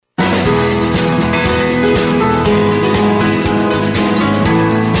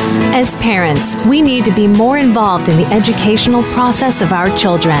parents, we need to be more involved in the educational process of our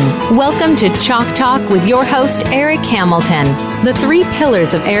children. Welcome to Chalk Talk with your host, Eric Hamilton. The three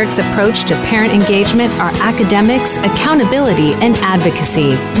pillars of Eric's approach to parent engagement are academics, accountability, and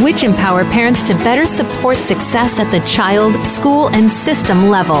advocacy, which empower parents to better support success at the child, school, and system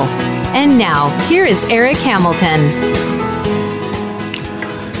level. And now, here is Eric Hamilton.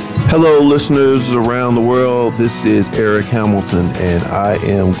 Hello, listeners around the world. This is Eric Hamilton, and I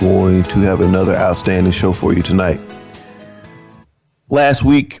am going to have another outstanding show for you tonight. Last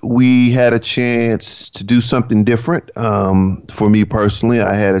week, we had a chance to do something different. For me personally,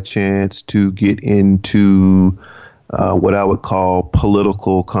 I had a chance to get into what I would call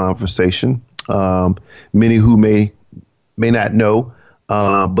political conversation. Many who may not know,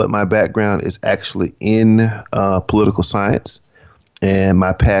 but my background is actually in political science. And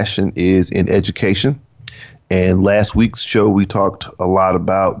my passion is in education. And last week's show, we talked a lot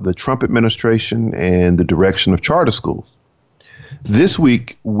about the Trump administration and the direction of charter schools. This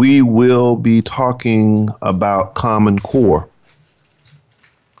week, we will be talking about Common Core.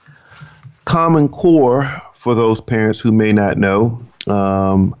 Common Core, for those parents who may not know,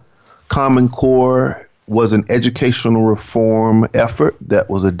 Common Core was an educational reform effort that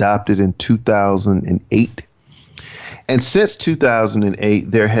was adopted in 2008. And since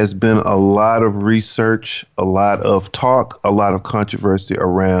 2008, there has been a lot of research, a lot of talk, a lot of controversy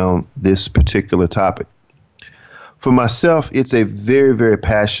around this particular topic. For myself, it's a very, very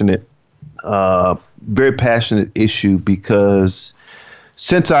passionate issue because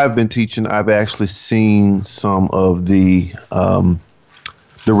since I've been teaching, I've actually seen some of the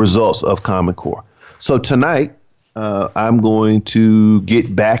results of Common Core. So tonight, I'm going to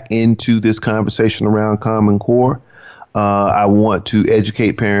get back into this conversation around Common Core. I want to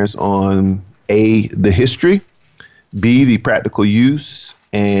educate parents on A, the history, B, the practical use,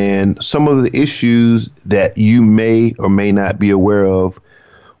 and some of the issues that you may or may not be aware of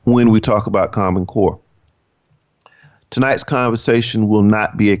when we talk about Common Core. Tonight's conversation will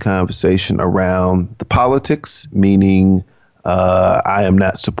not be a conversation around the politics, meaning I am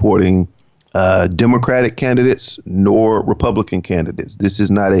not supporting Democratic candidates nor Republican candidates. This is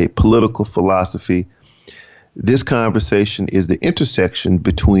not a political philosophy. This conversation is the intersection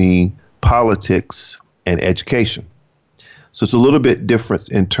between politics and education. So it's a little bit different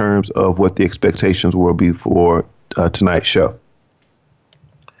in terms of what the expectations will be for tonight's show.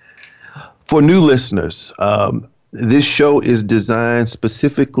 For new listeners, this show is designed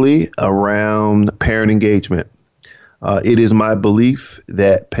specifically around parent engagement. It is my belief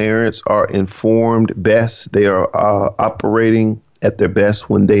that parents are informed best. They are operating at their best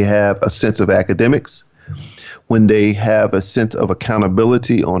when they have a sense of academics, when they have a sense of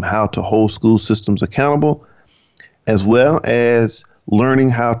accountability on how to hold school systems accountable, as well as learning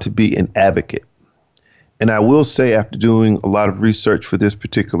how to be an advocate. And I will say, after doing a lot of research for this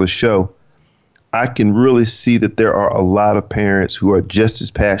particular show, I can really see that there are a lot of parents who are just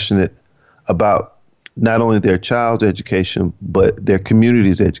as passionate about not only their child's education, but their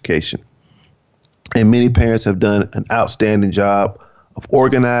community's education. And many parents have done an outstanding job of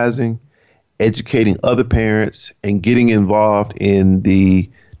organizing, educating other parents, and getting involved in the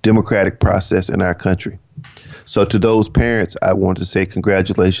democratic process in our country. So to those parents, I want to say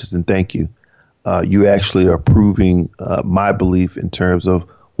congratulations and thank you. You actually are proving my belief in terms of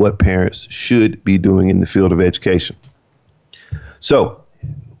what parents should be doing in the field of education. So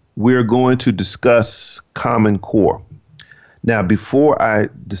we're going to discuss Common Core. Now, before I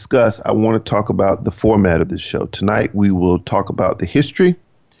discuss, I want to talk about the format of this show. Tonight, we will talk about the history.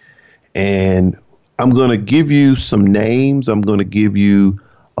 And I'm going to give you some names. I'm going to give you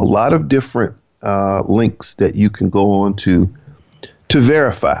a lot of different links that you can go on to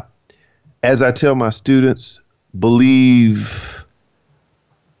verify. As I tell my students, believe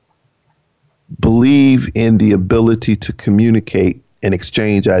in the ability to communicate and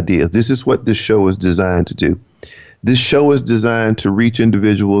exchange ideas. This is what this show is designed to do. This show is designed to reach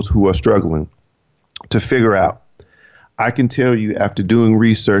individuals who are struggling to figure out. I can tell you after doing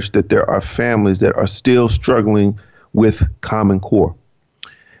research that there are families that are still struggling with Common Core.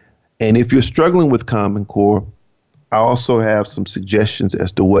 And if you're struggling with Common Core, I also have some suggestions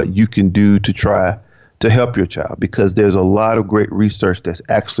as to what you can do to try to help your child, because there's a lot of great research that's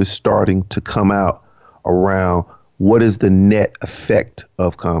actually starting to come out around what is the net effect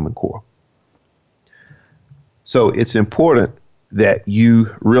of Common Core. So it's important that you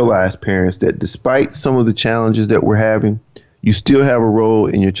realize, parents, that despite some of the challenges that we're having, you still have a role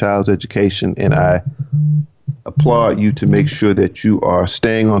in your child's education. And I applaud you to make sure that you are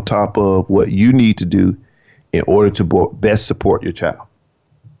staying on top of what you need to do in order to best support your child.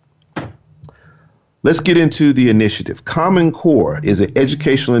 Let's get into the initiative. Common Core is an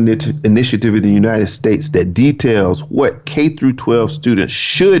educational initiative in the United States that details what K through 12 students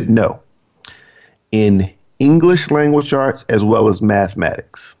should know in English language arts as well as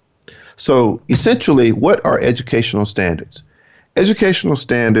mathematics. So essentially, what are educational standards? Educational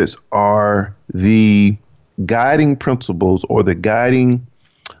standards are the guiding principles or the guiding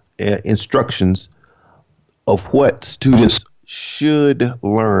instructions of what students should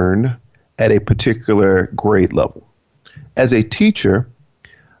learn at a particular grade level. As a teacher,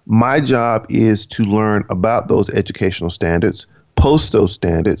 my job is to learn about those educational standards, post those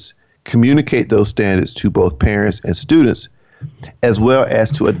standards, communicate those standards to both parents and students, as well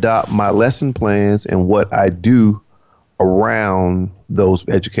as to adopt my lesson plans and what I do around those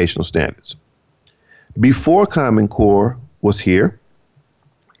educational standards. Before Common Core was here,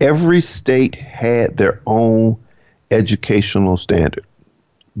 every state had their own educational standard.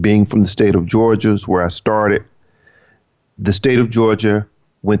 Being from the state of Georgia is where I started. The state of Georgia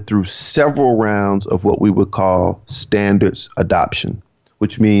went through several rounds of what we would call standards adoption,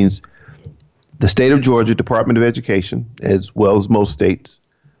 which means the state of Georgia Department of Education, as well as most states,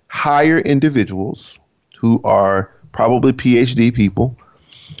 hire individuals who are probably PhD people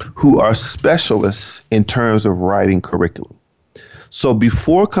who are specialists in terms of writing curriculum. So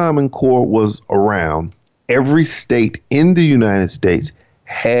before Common Core was around, every state in the United States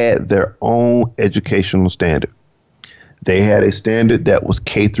had their own educational standard. They had a standard that was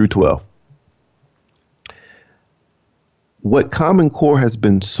K through 12. What Common Core has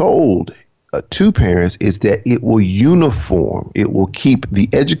been sold to parents is that it will uniform, it will keep the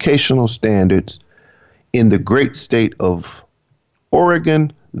educational standards in the great state of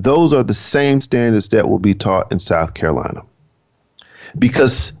Oregon. Those are the same standards that will be taught in South Carolina.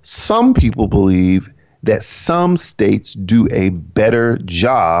 Because some people believe that some states do a better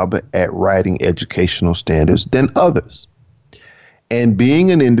job at writing educational standards than others. And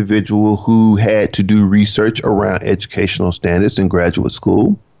being an individual who had to do research around educational standards in graduate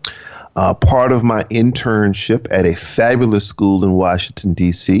school, part of my internship at a fabulous school in Washington,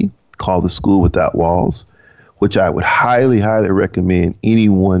 D.C., called the School Without Walls, which I would highly, highly recommend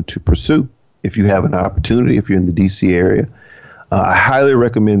anyone to pursue if you have an opportunity, if you're in the D.C. area. I highly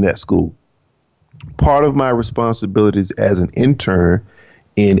recommend that school. Part of my responsibilities as an intern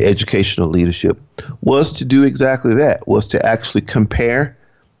in educational leadership was to do exactly that, was to actually compare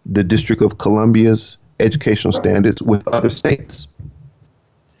the District of Columbia's educational standards with other states.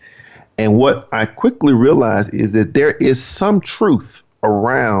 And what I quickly realized is that there is some truth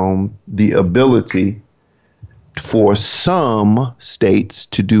around the ability for some states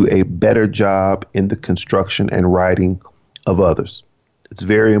to do a better job in the construction and writing of others. It's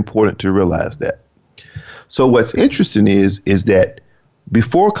very important to realize that. So what's interesting is that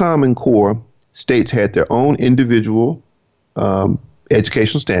before Common Core, states had their own individual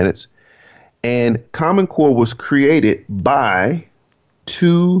educational standards, and Common Core was created by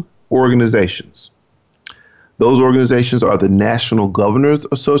two organizations. Those organizations are the National Governors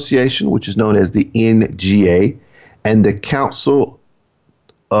Association, which is known as the NGA, and the Council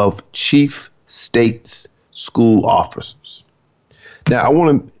of Chief States School Officers. Now, I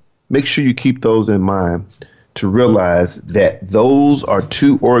want to make sure you keep those in mind to realize that those are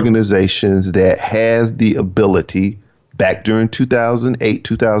two organizations that has the ability back during 2008,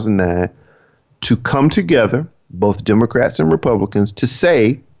 2009 to come together, both Democrats and Republicans, to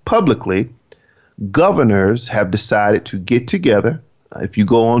say publicly, governors have decided to get together. If you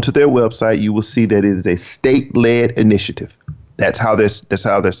go onto their website, you will see that it is a state-led initiative. That's how they're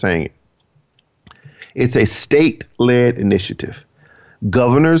saying it. It's a state-led initiative.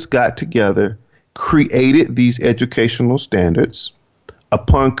 Governors got together, created these educational standards.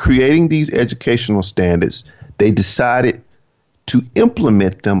 Upon creating these educational standards, they decided to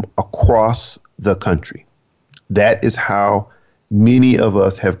implement them across the country. That is how many of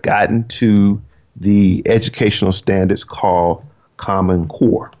us have gotten to the educational standards called Common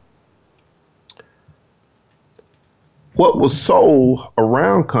Core. What was sold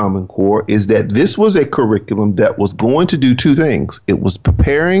around Common Core is that this was a curriculum that was going to do two things. It was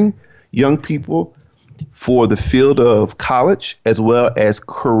preparing young people for the field of college as well as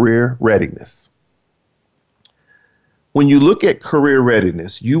career readiness. When you look at career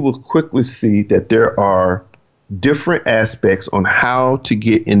readiness, you will quickly see that there are different aspects on how to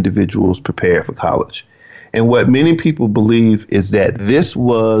get individuals prepared for college. And what many people believe is that this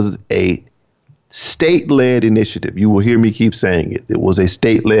was a state-led initiative. You will hear me keep saying it. It was a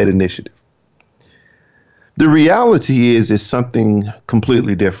state-led initiative. The reality is something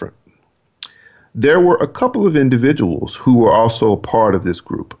completely different. there were a couple of individuals who were also a part of this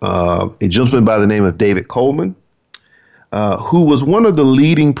group. A gentleman by the name of David Coleman, who was one of the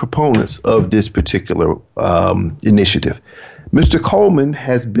leading proponents of this particular initiative. Mr. Coleman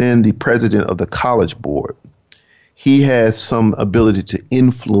has been the president of the College Board. He has some ability to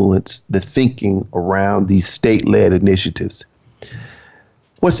influence the thinking around these state-led initiatives.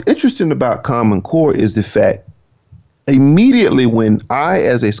 What's interesting about Common Core is the fact immediately when I,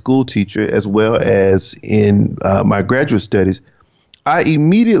 as a school teacher, as well as in my graduate studies, I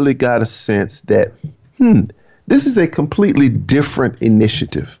immediately got a sense that, this is a completely different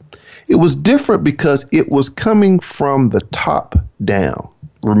initiative. It was different because it was coming from the top down.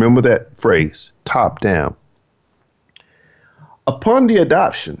 Remember that phrase, top down. Upon the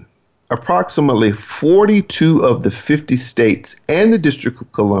adoption, approximately 42 of the 50 states and the District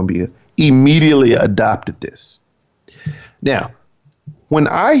of Columbia immediately adopted this. Now, when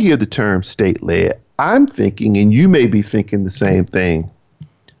I hear the term state-led, I'm thinking, and you may be thinking the same thing,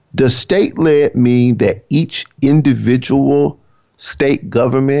 does state-led mean that each individual state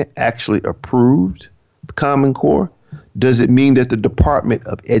government actually approved the Common Core? Does it mean that the Department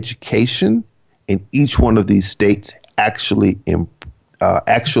of Education in each one of these states actually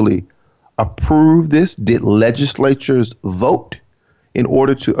approved this? Did legislatures vote in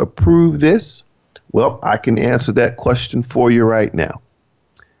order to approve this? Well, I can answer that question for you right now.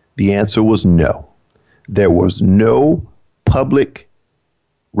 The answer was no. There was no public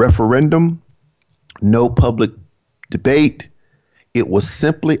referendum, no public debate. It was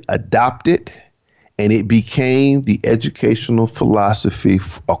simply adopted, and it became the educational philosophy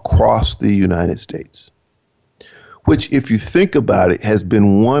across the United States, which, if you think about it, has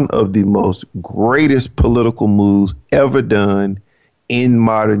been one of the most greatest political moves ever done in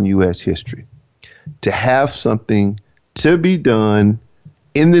modern U.S. history. To have something to be done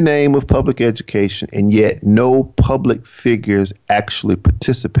in the name of public education, and yet no public figures actually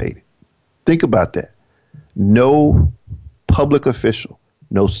participated. Think about that. No public official,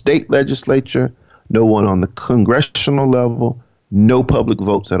 no state legislature, no one on the congressional level, no public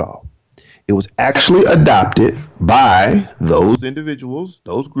votes at all. It was actually adopted by those individuals,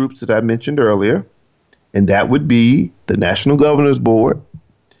 those groups that I mentioned earlier, and that would be the National Governors Board,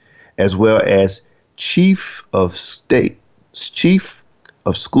 as well as Chief of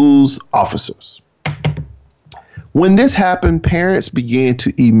Schools officers. When this happened, parents began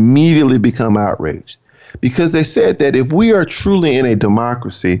to immediately become outraged because they said that if we are truly in a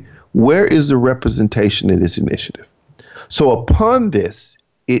democracy, where is the representation in this initiative? So upon this,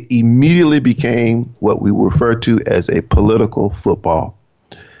 it immediately became what we refer to as a political football.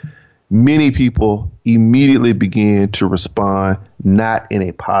 Many people immediately began to respond not in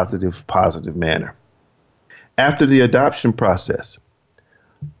a positive manner. After the adoption process,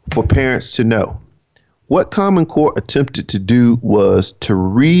 for parents to know, what Common Core attempted to do was to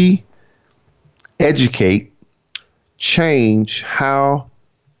re-educate, change how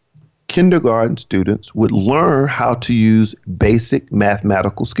kindergarten students would learn how to use basic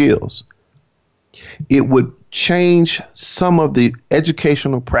mathematical skills. It would change some of the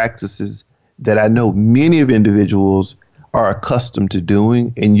educational practices that I know many of individuals are accustomed to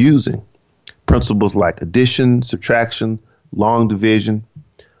doing and using. Principles like addition, subtraction, long division.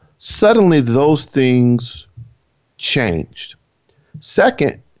 Suddenly those things changed.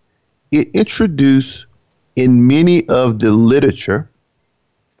 Second, it introduced in many of the literature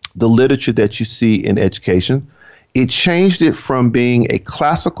that you see in education, it changed it from being a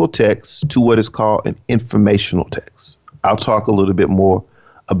classical text to what is called an informational text. I'll talk a little bit more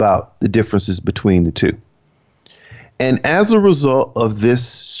about the differences between the two. And as a result of this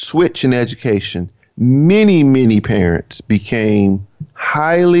switch in education, many parents became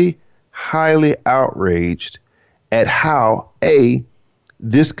highly outraged at how, A,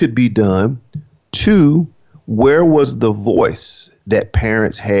 this could be done, 2, where was the voice that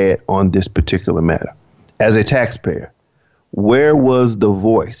parents had on this particular matter? As a taxpayer, where was the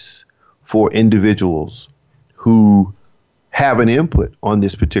voice for individuals who have an input on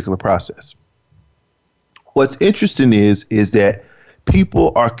this particular process? What's interesting is that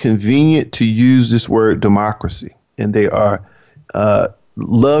people are convenient to use this word democracy, and they are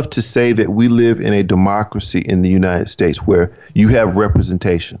love to say that we live in a democracy in the United States where you have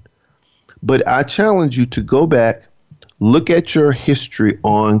representation. But I challenge you to go back, look at your history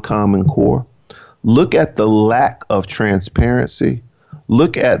on Common Core, look at the lack of transparency,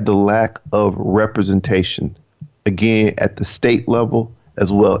 look at the lack of representation, again, at the state level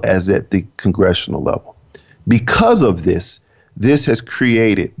as well as at the congressional level. Because of this has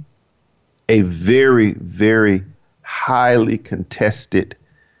created a very highly contested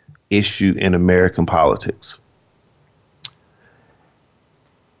issue in American politics.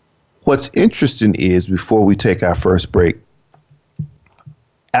 What's interesting is, before we take our first break,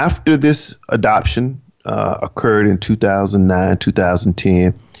 after this adoption occurred in 2009,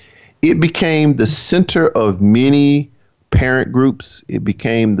 2010, it became the center of many parent groups. It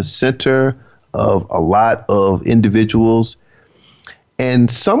became the center of a lot of individuals.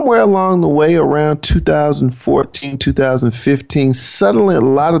 And somewhere along the way, around 2014, 2015, suddenly a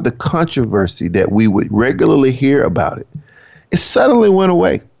lot of the controversy that we would regularly hear about it suddenly went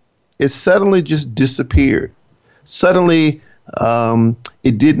away. It suddenly just disappeared. Suddenly,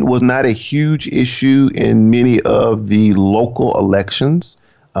 it was not a huge issue in many of the local elections,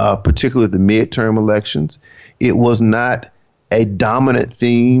 particularly the midterm elections. It was not a dominant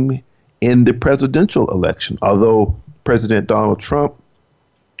theme in the presidential election, although President Donald Trump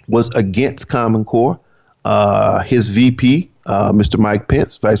was against Common Core. His VP, Mr. Mike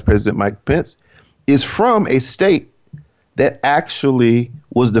Pence, Vice President Mike Pence, is from a state that actually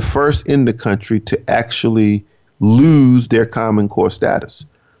was the first in the country to actually lose their Common Core status.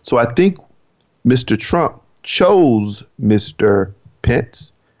 So I think Mr. Trump chose Mr.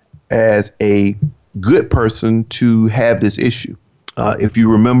 Pence as a good person to have this issue. If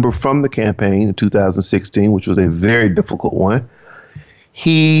you remember from the campaign in 2016, which was a very difficult one,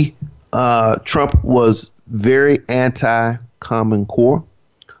 Trump was very anti-Common Core,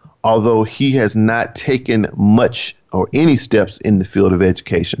 although he has not taken much or any steps in the field of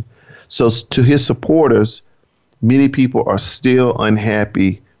education. So to his supporters, many people are still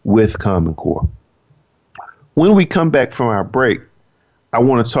unhappy with Common Core. When we come back from our break, I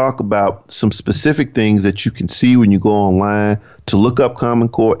want to talk about some specific things that you can see when you go online to look up Common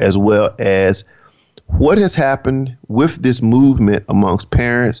Core, as well as what has happened with this movement amongst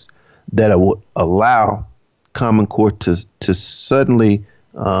parents that will allow Common Core to suddenly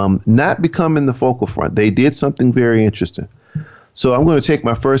not become in the focal front. They did something very interesting. So I'm going to take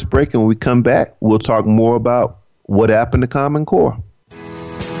my first break, and when we come back, we'll talk more about what happened to Common Core.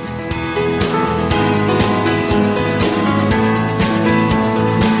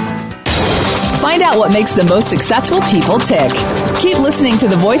 Find out what makes the most successful people tick. Keep listening to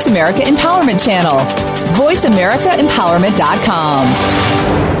the Voice America Empowerment Channel. VoiceAmericaEmpowerment.com.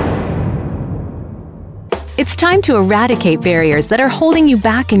 It's time to eradicate barriers that are holding you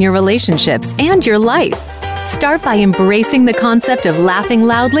back in your relationships and your life. Start by embracing the concept of laughing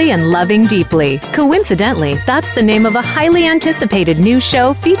loudly and loving deeply. Coincidentally, that's the name of a highly anticipated new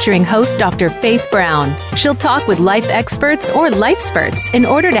show featuring host Dr. Faith Brown. She'll talk with life experts or lifesperts in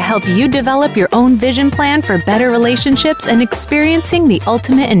order to help you develop your own vision plan for better relationships and experiencing the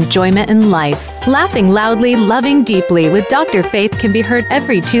ultimate enjoyment in life. Laughing Loudly, Loving Deeply with Dr. Faith can be heard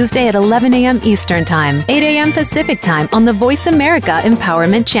every Tuesday at 11 a.m. Eastern Time, 8 a.m. Pacific Time on the Voice America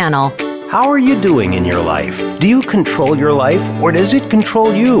Empowerment Channel. How are you doing in your life? Do you control your life, or does it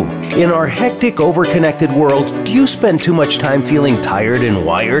control you? In our hectic, overconnected world, do you spend too much time feeling tired and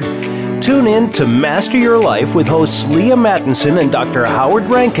wired? Tune in to Master Your Life with hosts Leah Mattinson and Dr. Howard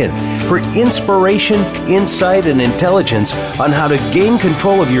Rankin for inspiration, insight, and intelligence on how to gain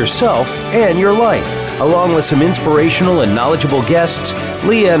control of yourself and your life. Along with some inspirational and knowledgeable guests,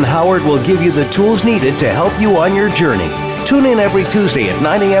 Leah and Howard will give you the tools needed to help you on your journey. Tune in every Tuesday at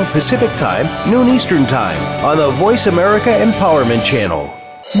 9 a.m. Pacific Time, noon Eastern Time on the Voice America Empowerment Channel.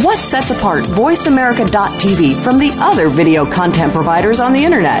 What sets apart VoiceAmerica.tv from the other video content providers on the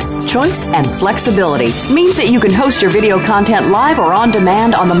Internet? Choice and flexibility means that you can host your video content live or on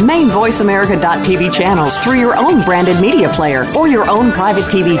demand on the main VoiceAmerica.tv channels through your own branded media player or your own private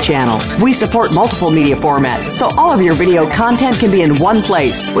TV channel. We support multiple media formats, so all of your video content can be in one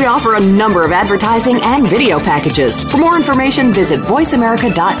place. We offer a number of advertising and video packages. For more information, visit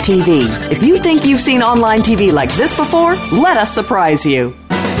VoiceAmerica.tv. If you think you've seen online TV like this before, let us surprise you.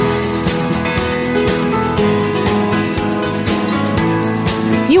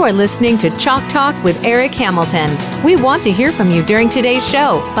 You are listening to Chalk Talk with Eric Hamilton. We want to hear from you during today's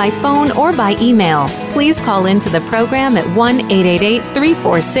show, by phone or by email. Please call into the program at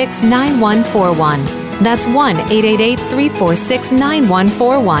 1-888-346-9141. That's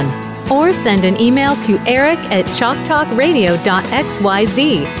 1-888-346-9141. Or send an email to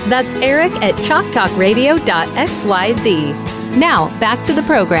eric@chalktalkradio.xyz. That's eric@chalktalkradio.xyz. Now, back to the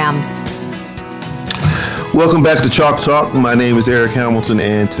program. Welcome back to Chalk Talk. My name is Eric Hamilton,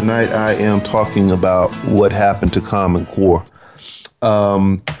 and tonight I am talking about what happened to Common Core.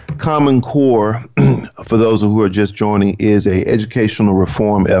 Common Core, for those who are just joining, is an educational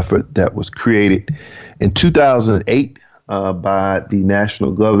reform effort that was created in 2008 by the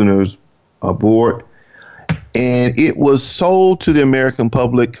National Governors Board, and it was sold to the American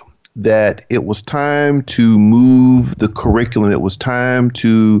public that it was time to move the curriculum. It was time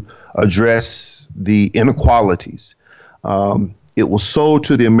to address the inequalities. It was sold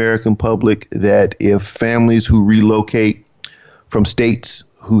to the American public that if families who relocate from states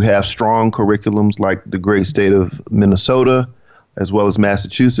who have strong curriculums like the great state of Minnesota, as well as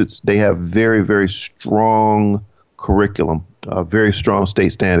Massachusetts, they have very, very strong curriculum, very strong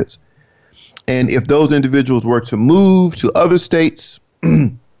state standards. And if those individuals were to move to other states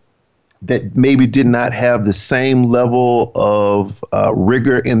that maybe did not have the same level of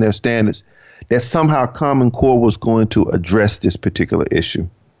rigor in their standards, that somehow Common Core was going to address this particular issue.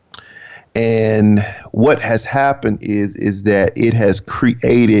 And what has happened is that it has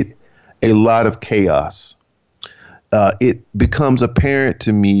created a lot of chaos. It becomes apparent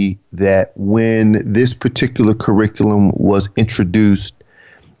to me that when this particular curriculum was introduced,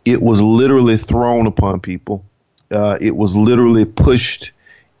 it was literally thrown upon people. It was literally pushed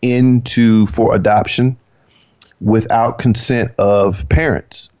into for adoption without consent of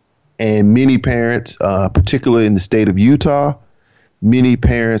parents. And many parents, particularly in the state of Utah, many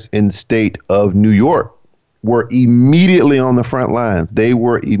parents in the state of New York were immediately on the front lines. They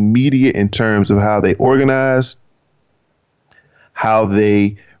were immediate in terms of how they organized, how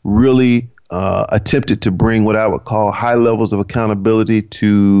they really attempted to bring what I would call high levels of accountability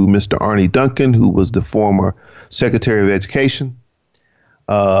to Mr. Arne Duncan, who was the former Secretary of Education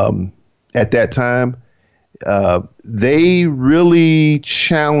at that time. They really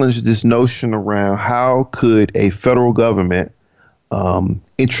challenged this notion around how could a federal government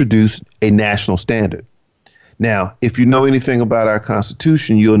introduce a national standard. Now, if you know anything about our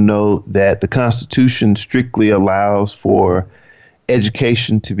Constitution, you'll know that the Constitution strictly allows for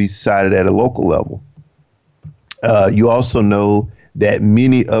education to be decided at a local level. You also know that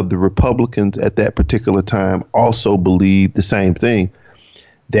many of the Republicans at that particular time also believed the same thing,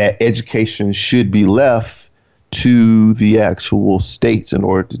 that education should be left to the actual states in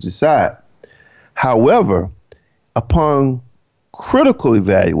order to decide. However, upon critical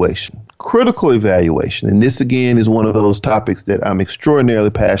evaluation, and this again is one of those topics that I'm extraordinarily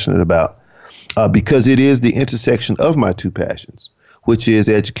passionate about because it is the intersection of my two passions, which is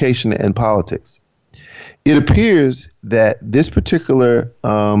education and politics. It appears that this particular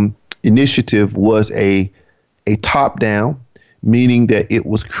initiative was a top-down, meaning that it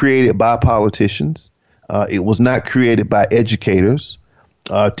was created by politicians. It was not created by educators.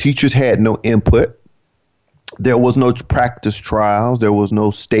 Teachers had no input. There was no practice trials. There was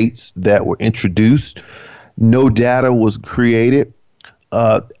no states that were introduced. No data was created.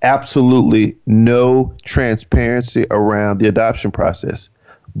 Absolutely no transparency around the adoption process.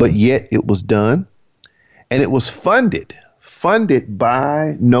 But yet it was done. And it was funded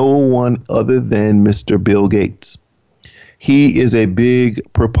by no one other than Mr. Bill Gates. He is a big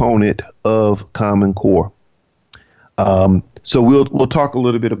proponent of Common Core. So we'll talk a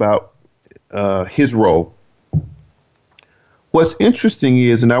little bit about his role. What's interesting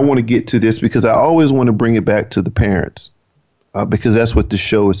is, and I want to get to this because I always want to bring it back to the parents, because that's what the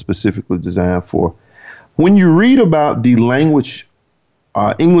show is specifically designed for. When you read about the language,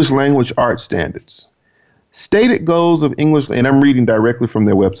 English language art standards, stated goals of English, and I'm reading directly from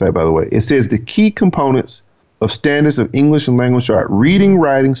their website, by the way. It says the key components of standards of English and language art: reading,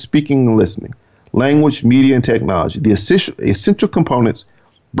 writing, speaking, and listening, language, media, and technology. The essential components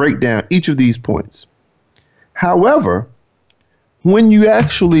break down each of these points. However, when you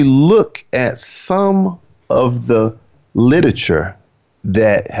actually look at some of the literature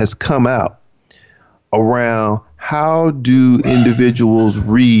that has come out around how do individuals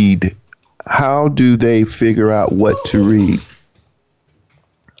read, how do they figure out what to read,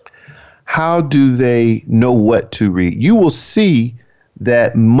 how do they know what to read, you will see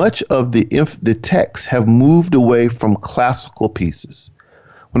that much of the texts have moved away from classical pieces.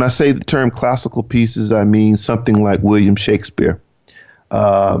 When I say the term classical pieces, I mean something like William Shakespeare,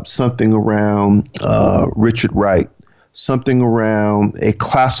 something around Richard Wright, something around a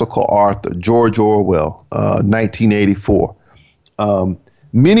classical author, George Orwell, 1984.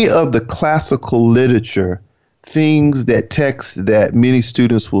 Many of the classical literature, things that texts that many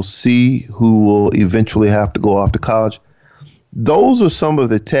students will see who will eventually have to go off to college, those are some of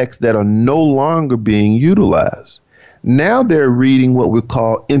the texts that are no longer being utilized. Now they're reading what we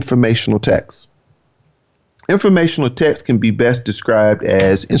call informational text. Informational text can be best described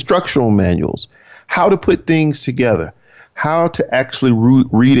as instructional manuals, how to put things together, how to actually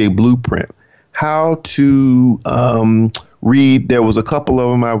read a blueprint, how to read. There was a couple of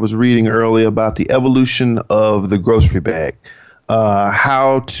them I was reading earlier about the evolution of the grocery bag,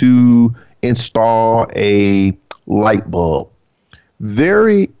 how to install a light bulb.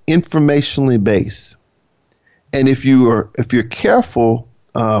 very informationally based. And if you're careful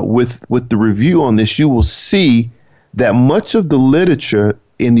with the review on this, you will see that much of the literature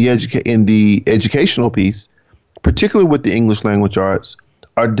in the educational piece, particularly with the English language arts,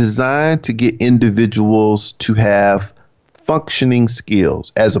 are designed to get individuals to have functioning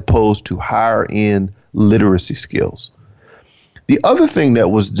skills as opposed to higher end literacy skills. The other thing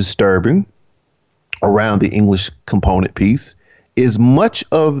that was disturbing around the English component piece is much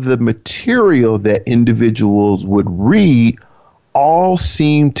of the material that individuals would read all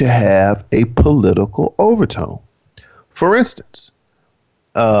seem to have a political overtone. For instance,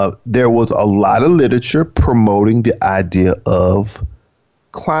 there was a lot of literature promoting the idea of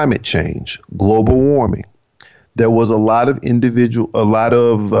climate change, global warming. There was a lot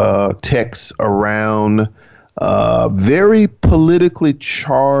of texts around very politically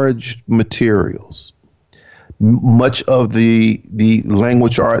charged materials. Much of the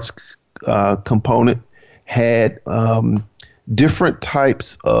language arts component had different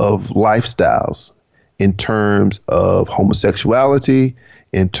types of lifestyles in terms of homosexuality,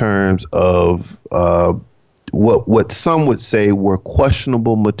 in terms of what some would say were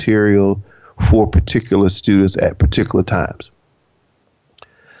questionable material for particular students at particular times.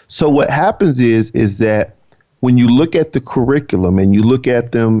 So what happens is that when you look at the curriculum and you look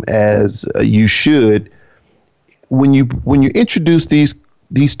at them as you should, when you introduce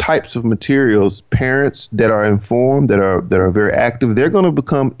these types of materials, parents that are informed, that are very active, they're going to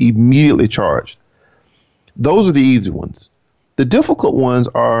become immediately charged. Those are the easy ones. The difficult ones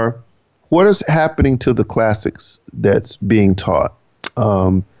are what is happening to the classics that's being taught.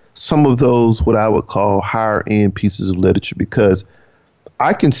 Some of those, what I would call higher end pieces of literature, because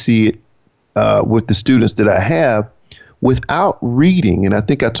I can see it with the students that I have without reading. And I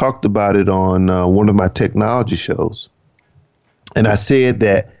think I talked about it on one of my technology shows. And I said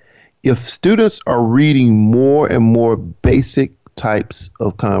that if students are reading more and more basic types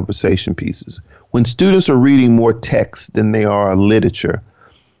of conversation pieces, when students are reading more text than they are literature,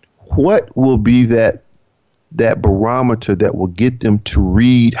 what will be that barometer that will get them to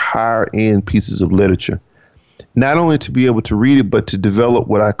read higher end pieces of literature? Not only to be able to read it, but to develop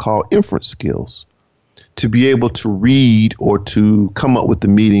what I call inference skills, to be able to read or to come up with the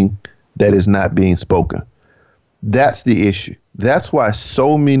meaning that is not being spoken. That's the issue. That's why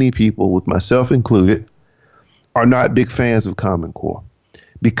so many people, with myself included, are not big fans of Common Core.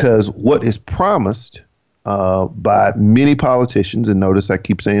 Because what is promised by many politicians, and notice I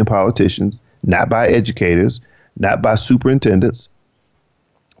keep saying politicians, not by educators, not by superintendents,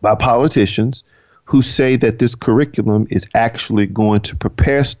 by politicians who say that this curriculum is actually going to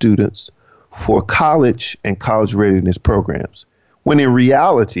prepare students for college and college readiness programs. When in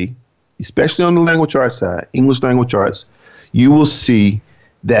reality, especially on the language arts side, English language arts, you will see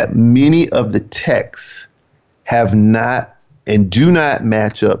that many of the texts have not and do not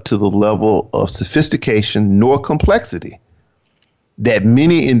match up to the level of sophistication nor complexity that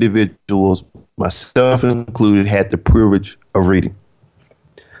many individuals, myself included, had the privilege of reading.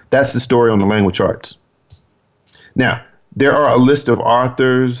 That's the story on the language arts. Now, there are a list of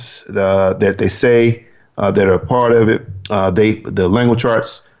authors that they say that are part of it. The language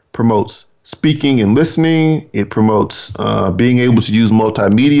arts promotes speaking and listening. It promotes being able to use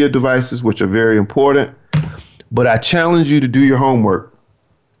multimedia devices, which are very important. But I challenge you to do your homework.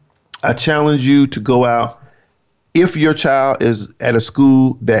 I challenge you to go out. If your child is at a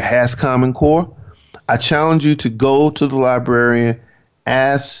school that has Common Core, I challenge you to go to the librarian,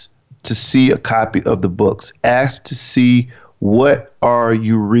 ask to see a copy of the books, ask to see what are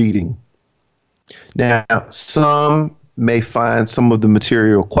you reading. Now, some may find some of the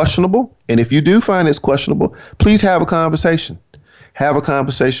material questionable, and if you do find it's questionable, please have a conversation. Have a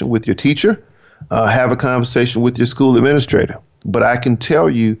conversation with your teacher. Have a conversation with your school administrator. But I can tell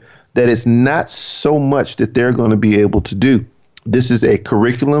you that it's not so much that they're going to be able to do. This is a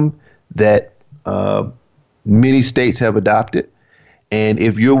curriculum that many states have adopted. And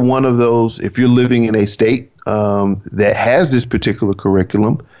if you're one of those, if you're living in a state that has this particular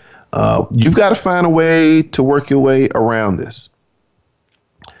curriculum, you've got to find a way to work your way around this.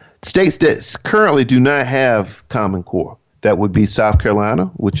 States that currently do not have Common Core, that would be South Carolina,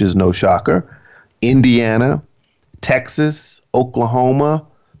 which is no shocker, Indiana, Texas, Oklahoma,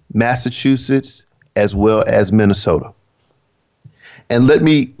 Massachusetts, as well as Minnesota. And let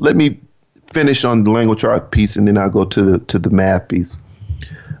me finish on the language art piece, and then I'll go to the math piece.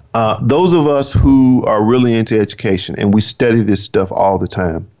 Those of us who are really into education, and we study this stuff all the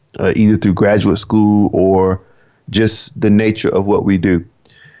time, either through graduate school or just the nature of what we do,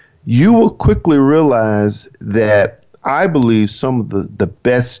 you will quickly realize that I believe, some of the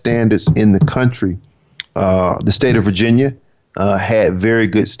best standards in the country. The state of Virginia had very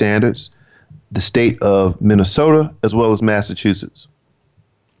good standards. The state of Minnesota, as well as Massachusetts.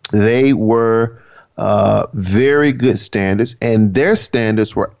 They were very good standards, and their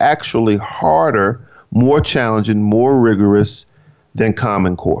standards were actually harder, more challenging, more rigorous than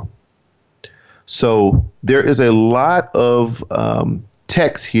Common Core. So there is a lot of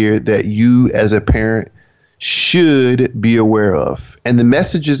text here that you as a parent should be aware of. And the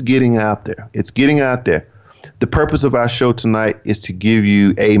message is getting out there. It's getting out there. The purpose of our show tonight is to give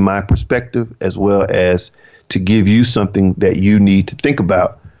you my perspective, as well as to give you something that you need to think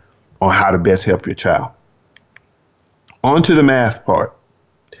about on how to best help your child. On to the math part.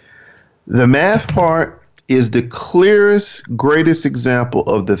 The math part is the clearest, greatest example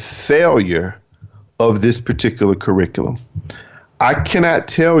of the failure of this particular curriculum. I cannot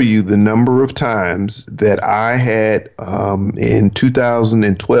tell you the number of times that I had in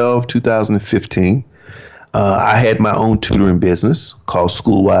 2012, 2015, I had my own tutoring business called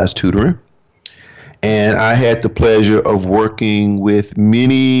Schoolwise Tutoring. And I had the pleasure of working with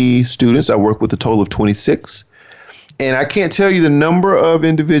many students. I worked with a total of 26. And I can't tell you the number of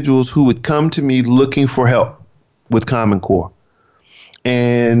individuals who would come to me looking for help with Common Core.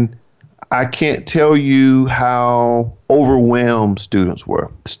 And I can't tell you how overwhelmed students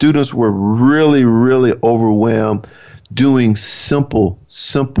were. Students were really, really overwhelmed doing simple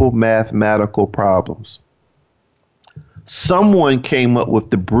mathematical problems. Someone came up with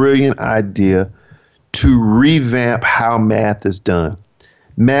the brilliant idea to revamp how math is done.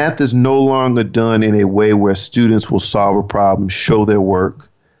 Math is no longer done in a way where students will solve a problem, show their work,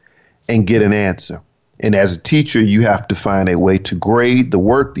 and get an answer. And as a teacher, you have to find a way to grade the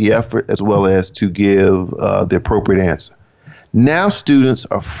work, the effort, as well as to give the appropriate answer. Now students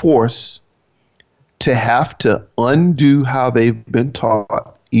are forced to have to undo how they've been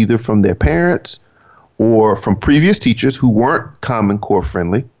taught, either from their parents or from previous teachers who weren't Common Core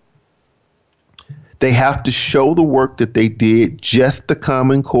friendly. They have to show the work that they did just the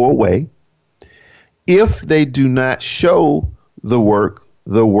Common Core way. If they do not show the work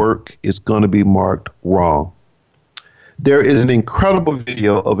is going to be marked wrong. There is an incredible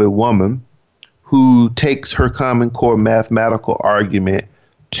video of a woman who takes her Common Core mathematical argument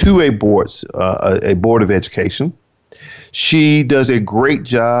to a board of education. She does a great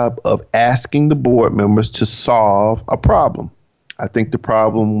job of asking the board members to solve a problem. I think the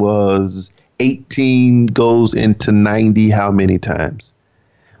problem was 18 goes into 90 how many times?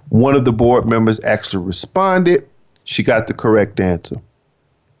 One of the board members actually responded. She got the correct answer.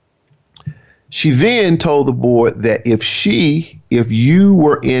 She then told the board that if you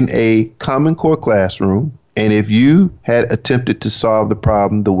were in a Common Core classroom and if you had attempted to solve the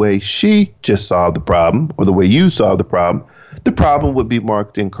problem the way she just solved the problem, or the way you solved the problem would be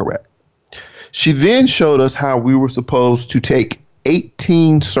marked incorrect. She then showed us how we were supposed to take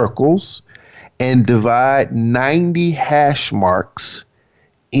 18 circles and divide 90 hash marks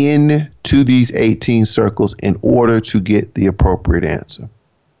into these 18 circles in order to get the appropriate answer.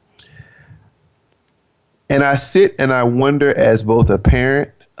 And I sit and I wonder, as both a parent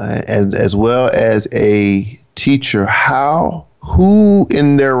and as well as a teacher, who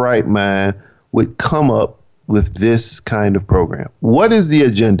in their right mind would come up with this kind of program? What is the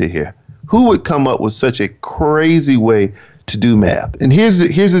agenda here? Who would come up with such a crazy way to do math? And here's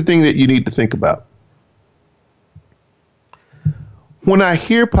the thing that you need to think about. When I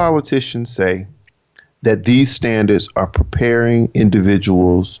hear politicians say that these standards are preparing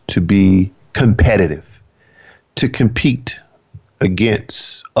individuals to be competitive, to compete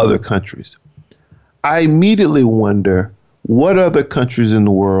against other countries, I immediately wonder what other countries in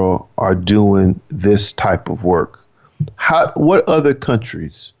the world are doing this type of work. What other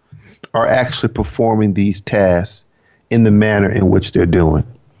countries are actually performing these tasks in the manner in which they're doing?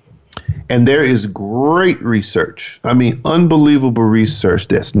 And there is great research, unbelievable research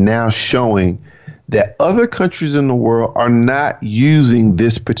that's now showing that other countries in the world are not using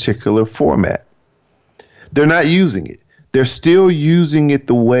this particular format. They're not using it. They're still using it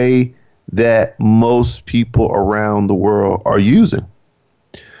the way that most people around the world are using,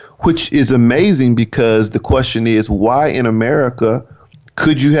 which is amazing, because the question is, why in America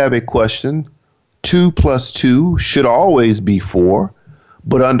could you have a question 2 + 2 should always be 4,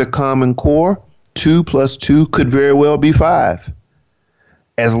 but under Common Core 2 + 2 could very well be 5,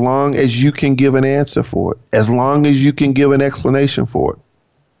 as long as you can give an answer for it, as long as you can give an explanation for it.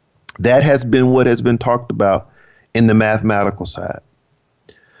 That has been what has been talked about in the mathematical side.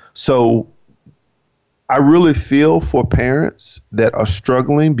 So I really feel for parents that are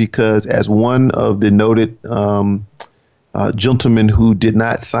struggling, because as one of the noted gentleman who did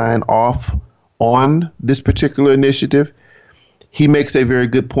not sign off on this particular initiative, he makes a very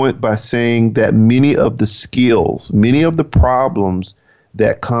good point by saying that many of the skills, many of the problems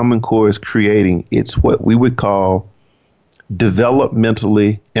that Common Core is creating, it's what we would call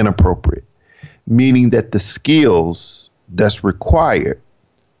developmentally inappropriate, meaning that the skills that's required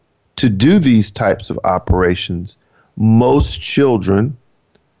to do these types of operations, most children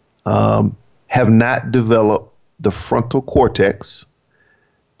have not developed the frontal cortex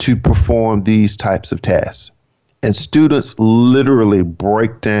to perform these types of tasks. And students literally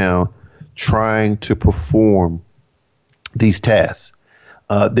break down trying to perform these tasks.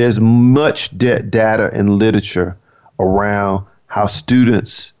 There's much data and literature around how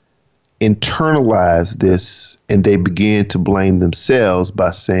students internalize this and they begin to blame themselves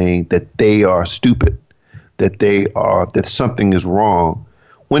by saying that they are stupid, that something is wrong,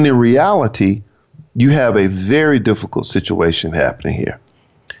 when in reality, you have a very difficult situation happening here.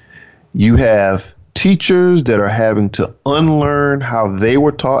 You have teachers that are having to unlearn how they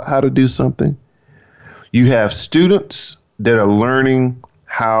were taught how to do something. You have students that are learning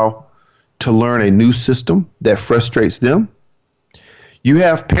how to learn a new system that frustrates them. You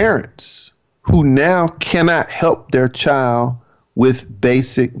have parents who now cannot help their child with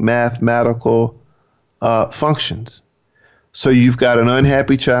basic mathematical functions. So you've got an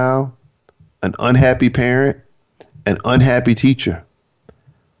unhappy child, an unhappy parent, an unhappy teacher.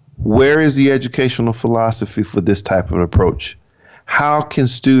 Where is the educational philosophy for this type of approach? How can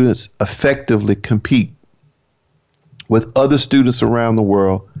students effectively compete with other students around the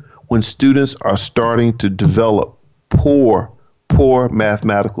world when students are starting to develop poor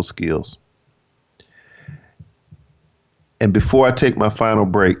mathematical skills? And before I take my final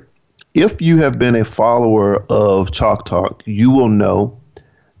break, if you have been a follower of Chalk Talk, you will know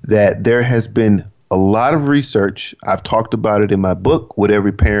that there has been a lot of research. I've talked about it in my book, What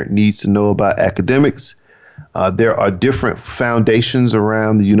Every Parent Needs to Know About Academics. There are different foundations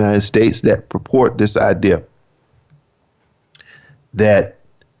around the United States that purport this idea that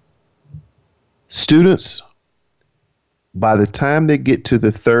students, by the time they get to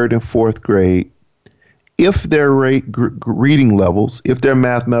the 3rd and 4th grade, if their reading levels, if their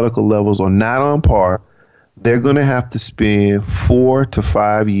mathematical levels are not on par, they're going to have to spend 4 to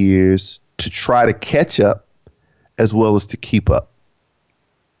 5 years to try to catch up as well as to keep up.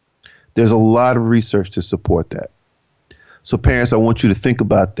 There's a lot of research to support that. So parents, I want you to think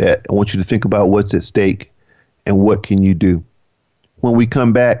about that. I want you to think about what's at stake and what can you do. When we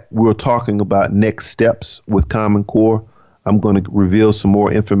come back, we're talking about next steps with Common Core. I'm going to reveal some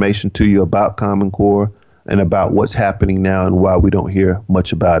more information to you about Common Core and about what's happening now and why we don't hear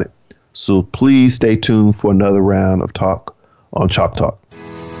much about it. So please stay tuned for another round of talk on Chalk Talk.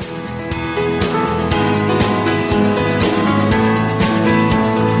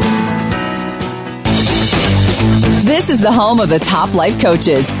 This is the home of the top life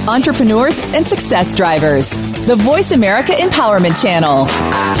coaches, entrepreneurs, and success drivers. The Voice America Empowerment Channel.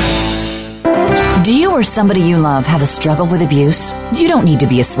 Do you or somebody you love have a struggle with abuse? You don't need to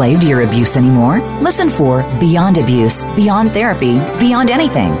be a slave to your abuse anymore. Listen for Beyond Abuse, Beyond Therapy, Beyond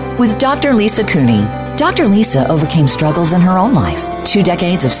Anything with Dr. Lisa Cooney. Dr. Lisa overcame struggles in her own life. 2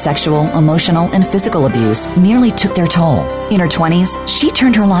 decades of sexual, emotional, and physical abuse nearly took their toll. In her 20s, she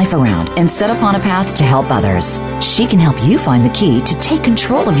turned her life around and set upon a path to help others. She can help you find the key to take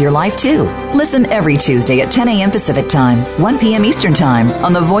control of your life, too. Listen every Tuesday at 10 a.m. Pacific Time, 1 p.m. Eastern Time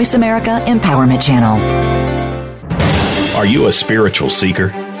on the Voice America Empowerment Channel. Are you a spiritual seeker?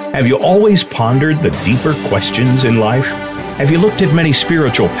 Have you always pondered the deeper questions in life? Have you looked at many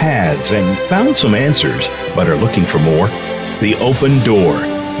spiritual paths and found some answers, but are looking for more? The Open Door,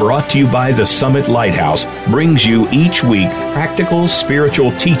 brought to you by the Summit Lighthouse, brings you each week practical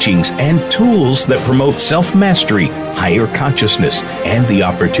spiritual teachings and tools that promote self-mastery, higher consciousness, and the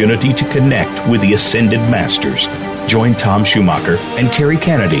opportunity to connect with the Ascended Masters. Join Tom Schumacher and Terry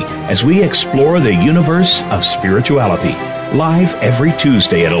Kennedy as we explore the universe of spirituality. Live every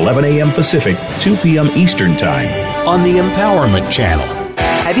Tuesday at 11 a.m. Pacific, 2 p.m. Eastern Time on the Empowerment Channel.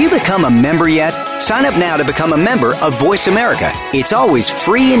 Have you become a member yet? Sign up now to become a member of Voice America. It's always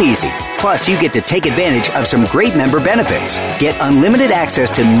free and easy. Plus, you get to take advantage of some great member benefits. Get unlimited access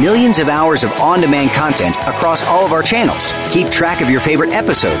to millions of hours of on-demand content across all of our channels. Keep track of your favorite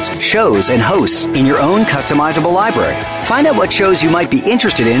episodes, shows, and hosts in your own customizable library. Find out what shows you might be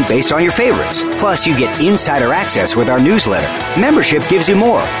interested in based on your favorites. Plus, you get insider access with our newsletter. Membership gives you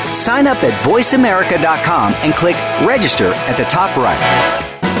more. Sign up at voiceamerica.com and click Register at the top right.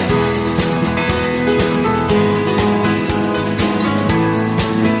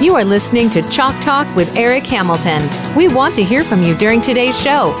 You are listening to Chalk Talk with Eric Hamilton. We want to hear from you during today's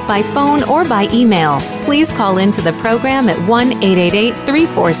show by phone or by email. Please call into the program at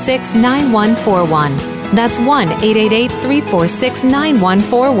 1-888-346-9141. That's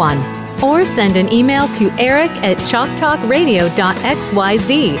 1-888-346-9141. Or send an email to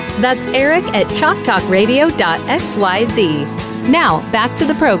eric@chalktalkradio.xyz. That's eric@chalktalkradio.xyz. Now, back to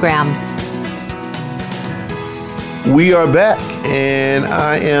the program. We are back, and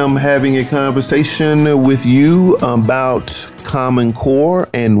I am having a conversation with you about Common Core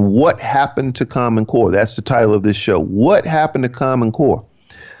and what happened to Common Core. That's the title of this show. What happened to Common Core?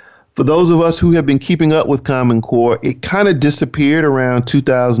 For those of us who have been keeping up with Common Core, it kind of disappeared around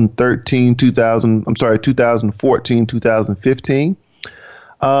 2014, 2015.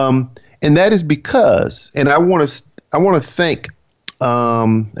 And that is because, and I want to thank,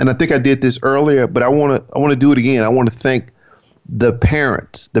 and I think I did this earlier, but I want to do it again. I want to thank the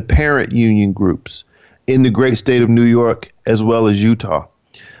parents, the parent union groups in the great state of New York as well as Utah.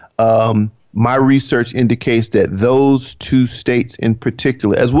 My research indicates that those two states in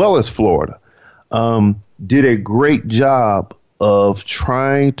particular, as well as Florida, did a great job of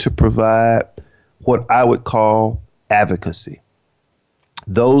trying to provide what I would call advocacy.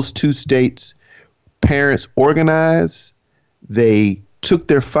 Those two states, parents organized, they took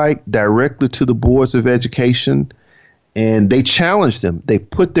their fight directly to the boards of education, and they challenged them. They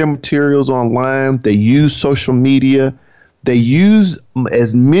put their materials online. They used social media. They used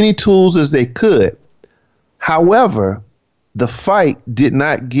as many tools as they could. However, the fight did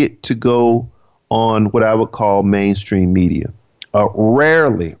not get to go on what I would call mainstream media.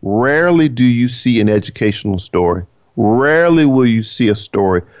 Rarely do you see an educational story. Rarely will you see a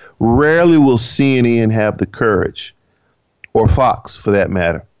story. Rarely will CNN have the courage, or Fox for that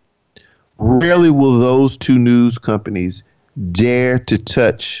matter. Rarely will those two news companies dare to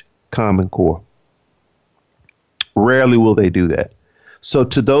touch Common Core. Rarely will they do that. So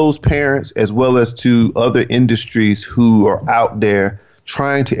to those parents, as well as to other industries who are out there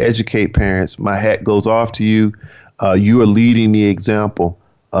trying to educate parents, my hat goes off to you. You are leading the example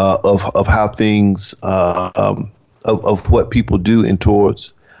of how things, of what people do and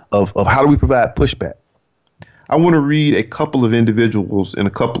towards, of how do we provide pushback. I want to read a couple of individuals and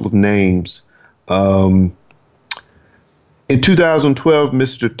a couple of names. In 2012,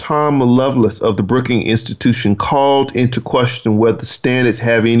 Mr. Tom Lovelace of the Brookings Institution called into question whether standards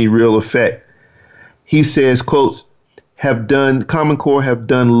have any real effect. He says, quotes, Common Core have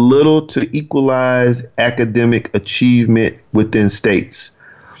done little to equalize academic achievement within states.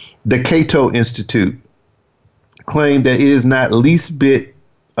 The Cato Institute claimed that it is not least bit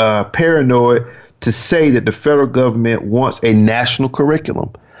paranoid to say that the federal government wants a national curriculum.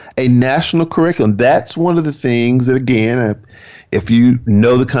 A national curriculum. That's one of the things that, again, if you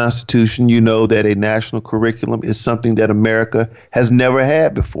know the Constitution, you know that a national curriculum is something that America has never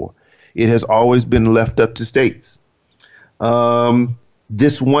had before. It has always been left up to states.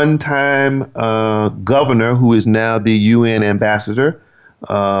 This one-time governor, who is now the UN ambassador,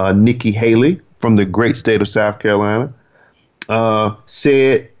 Nikki Haley from the great state of South Carolina,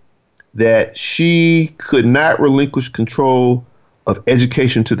 said that she could not relinquish control of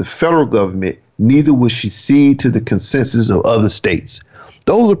education to the federal government, neither would she cede to the consensus of other states.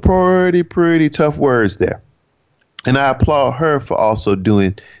 Those are pretty tough words there. And I applaud her for also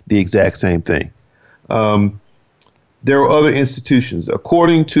doing the exact same thing. There are other institutions.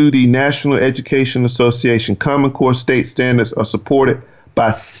 According to the National Education Association, Common Core state standards are supported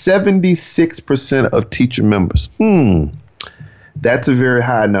by 76% of teacher members. That's a very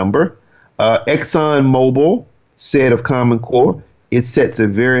high number. ExxonMobil said of Common Core, it sets a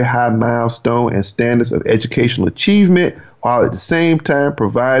very high milestone and standards of educational achievement, while at the same time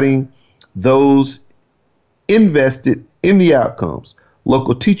providing those invested in the outcomes,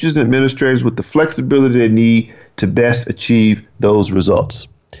 local teachers and administrators, with the flexibility they need to best achieve those results.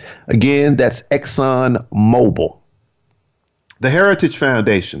 Again, that's ExxonMobil. The Heritage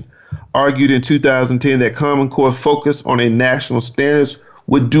Foundation argued in 2010 that Common Core focus on a national standards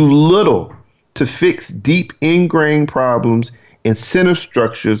would do little to fix deep ingrained problems, incentive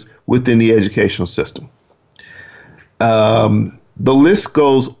structures within the educational system. The list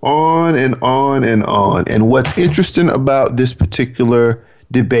goes on and on and on. And what's interesting about this particular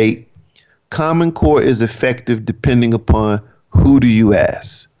debate, Common Core is effective depending upon who do you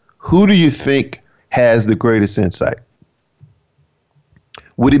ask. Who do you think has the greatest insight?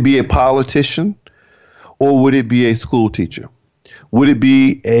 Would it be a politician or would it be a school teacher? Would it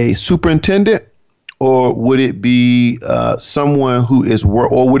be a superintendent or would it be someone who is,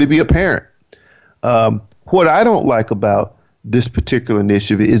 or would it be a parent? What I don't like about this particular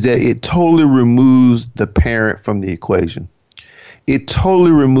initiative is that it totally removes the parent from the equation. It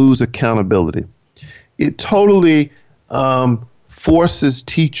totally removes accountability. It totally forces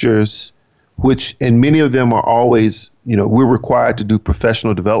teachers, and many of them are always, we're required to do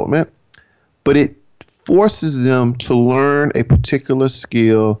professional development, but it forces them to learn a particular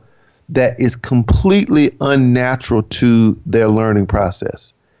skill that is completely unnatural to their learning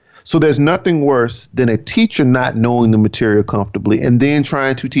process. So there's nothing worse than a teacher not knowing the material comfortably and then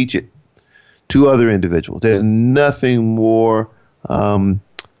trying to teach it to other individuals. There's nothing more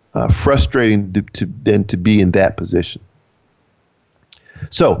frustrating than to be in that position.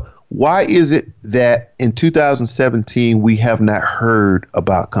 So why is it that in 2017 we have not heard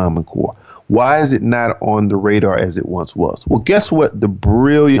about Common Core? Why is it not on the radar as it once was? Well, guess what the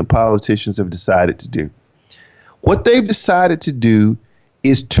brilliant politicians have decided to do? What they've decided to do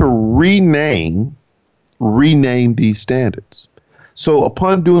is to rename these standards. So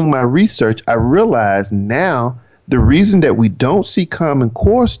upon doing my research, I realized now the reason that we don't see Common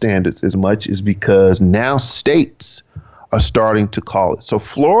Core standards as much is because now states are starting to call it. So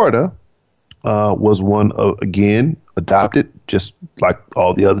Florida was one, again, adopted just like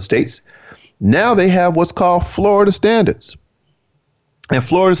all the other states. Now they have what's called Florida standards. And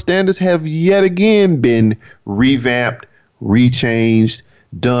Florida standards have yet again been revamped, rechanged,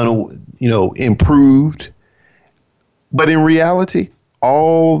 done, improved. But in reality,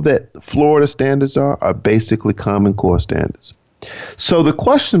 all that Florida standards are basically Common Core standards. So the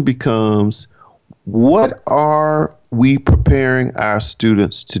question becomes, what are we preparing our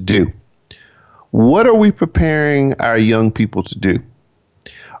students to do? What are we preparing our young people to do?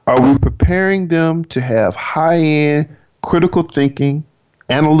 Are we preparing them to have high-end critical thinking,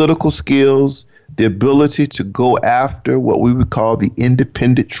 analytical skills, the ability to go after what we would call the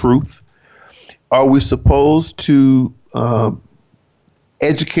independent truth? Are we supposed to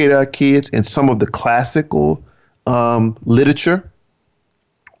educate our kids in some of the classical literature?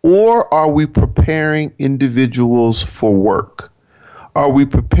 Or are we preparing individuals for work? Are we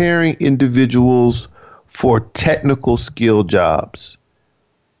preparing individuals for technical skill jobs?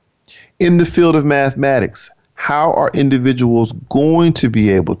 In the field of mathematics, how are individuals going to be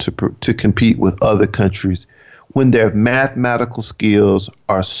able to compete with other countries when their mathematical skills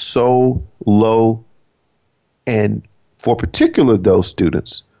are so low, and for particular those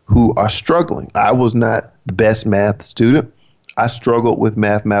students who are struggling? I was not the best math student. I struggled with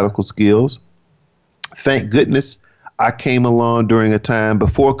mathematical skills. Thank goodness I came along during a time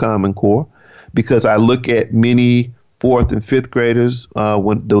before Common Core, because I look at many fourth and fifth graders,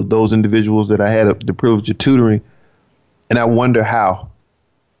 when those individuals that I had the privilege of tutoring, and I wonder how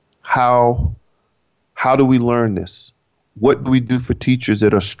do we learn this? What do we do for teachers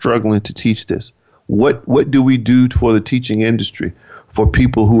that are struggling to teach this? What do we do for the teaching industry for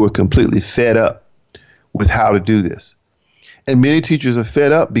people who are completely fed up with how to do this? And many teachers are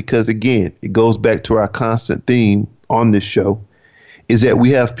fed up because, again, it goes back to our constant theme on this show, is that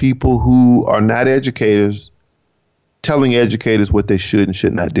we have people who are not educators telling educators what they should and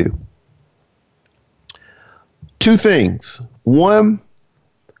should not do. Two things. One,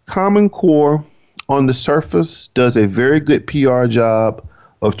 Common Core on the surface does a very good PR job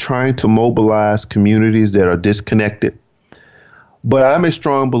of trying to mobilize communities that are disconnected. But I'm a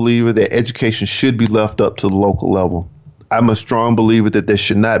strong believer that education should be left up to the local level. I'm a strong believer that there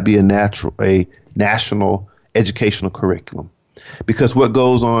should not be a national educational curriculum, because what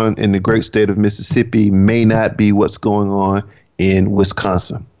goes on in the great state of Mississippi may not be what's going on in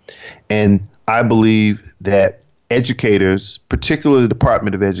Wisconsin. And I believe that educators, particularly the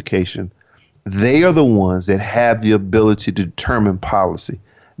Department of Education, they are the ones that have the ability to determine policy,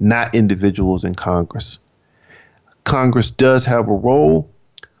 not individuals in Congress. Congress does have a role,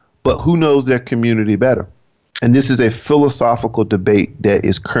 but who knows their community better? And this is a philosophical debate that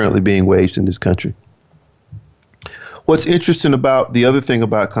is currently being waged in this country. What's interesting about the other thing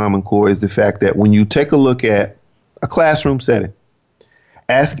about Common Core is the fact that when you take a look at a classroom setting,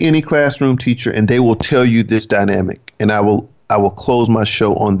 ask any classroom teacher and they will tell you this dynamic. And I will close my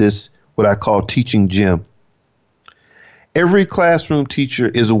show on this, what I call teaching gem. Every classroom teacher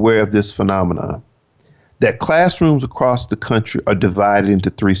is aware of this phenomenon, that classrooms across the country are divided into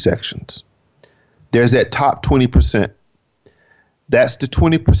three sections. There's that top 20%. That's the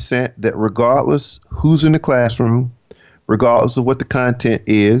 20% that regardless who's in the classroom, regardless of what the content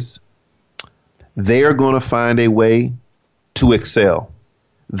is, they are going to find a way to excel.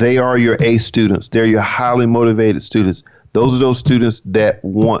 They are your A students. They're your highly motivated students. Those are those students that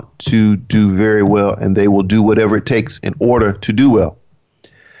want to do very well, and they will do whatever it takes in order to do well.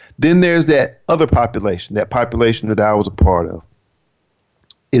 Then there's that other population, that population that I was a part of,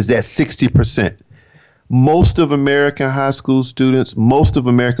 is that 60%. Most of American high school students, most of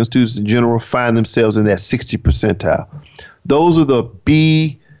American students in general, find themselves in that 60 percentile. Those are the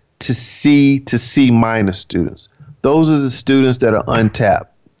B to C minus students. Those are the students that are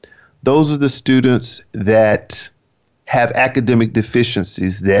untapped. Those are the students that have academic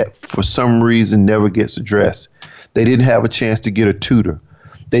deficiencies that for some reason never gets addressed. They didn't have a chance to get a tutor.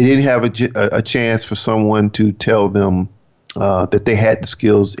 They didn't have a chance for someone to tell them that they had the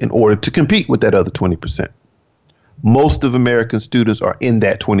skills in order to compete with that other 20%. Most of American students are in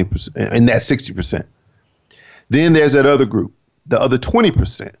that 20%, in that 60%. Then there's that other group, the other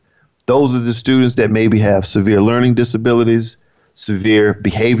 20%. Those are the students that maybe have severe learning disabilities, severe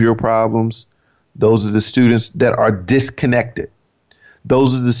behavioral problems. Those are the students that are disconnected.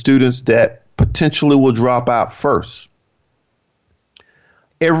 Those are the students that potentially will drop out first.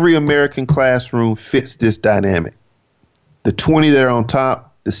 Every American classroom fits this dynamic. The 20 that are on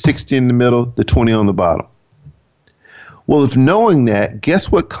top, the 60 in the middle, the 20 on the bottom. Well, if knowing that,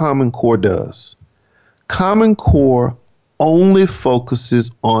 guess what Common Core does? Common Core only focuses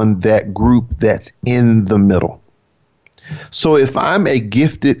on that group that's in the middle. So if I'm a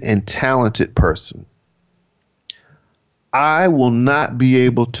gifted and talented person, I will not be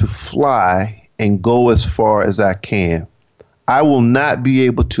able to fly and go as far as I can. I will not be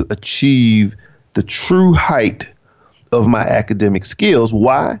able to achieve the true height of my academic skills.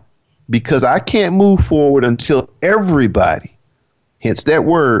 Why? Because I can't move forward until everybody, hence that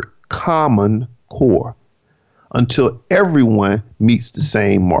word, Common Core, until everyone meets the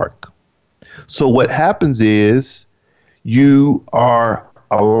same mark. So what happens is you are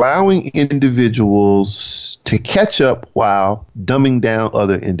allowing individuals to catch up while dumbing down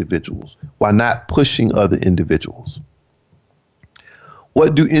other individuals, while not pushing other individuals.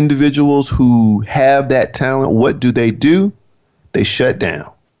 What do individuals who have that talent, what do? They shut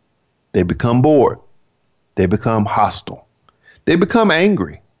down. They become bored. They become hostile. They become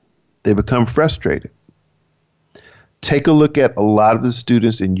angry. They become frustrated. Take a look at a lot of the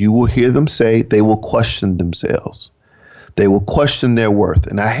students and you will hear them say they will question themselves. They will question their worth.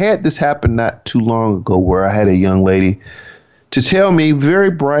 And I had this happen not too long ago where I had a young lady to tell me,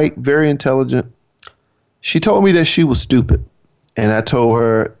 very bright, very intelligent. She told me that she was stupid. And I told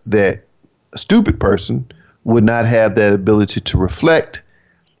her that a stupid person would not have that ability to reflect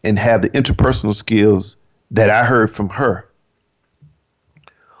and have the interpersonal skills that I heard from her.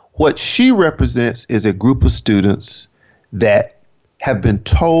 What she represents is a group of students that have been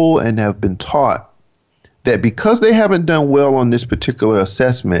told and have been taught that because they haven't done well on this particular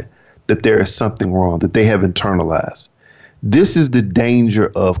assessment, that there is something wrong, that they have internalized. This is the danger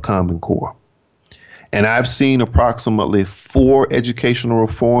of Common Core. And I've seen approximately 4 educational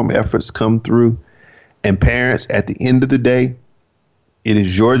reform efforts come through. And parents, at the end of the day, it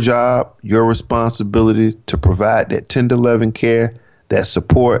is your job, your responsibility to provide that tender loving care, that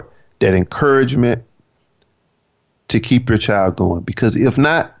support, that encouragement to keep your child going. Because if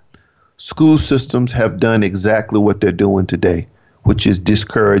not, school systems have done exactly what they're doing today, which is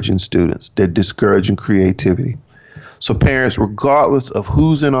discouraging students. They're discouraging creativity. So parents, regardless of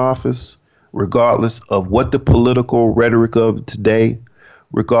who's in office, regardless of what the political rhetoric of today,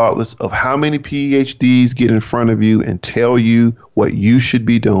 regardless of how many PhDs get in front of you and tell you what you should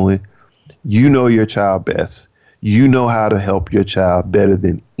be doing, you know your child best. You know how to help your child better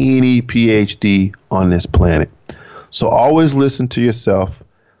than any PhD on this planet. So always listen to yourself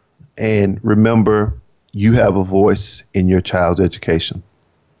and remember you have a voice in your child's education.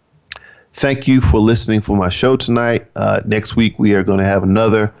 Thank you for listening for my show tonight. Next week, we are going to have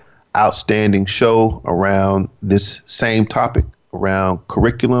another outstanding show around this same topic, around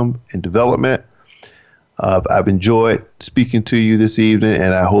curriculum and development. I've enjoyed speaking to you this evening,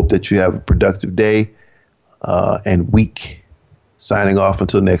 and I hope that you have a productive day and week. Signing off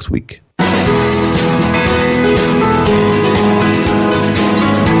until next week.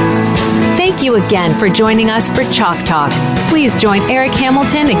 Thank you again for joining us for Chalk Talk. Please join Eric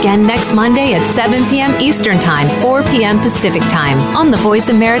Hamilton again next Monday at 7 p.m. Eastern Time, 4 p.m. Pacific Time on the Voice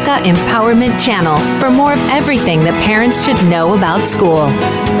America Empowerment Channel for more of everything that parents should know about school.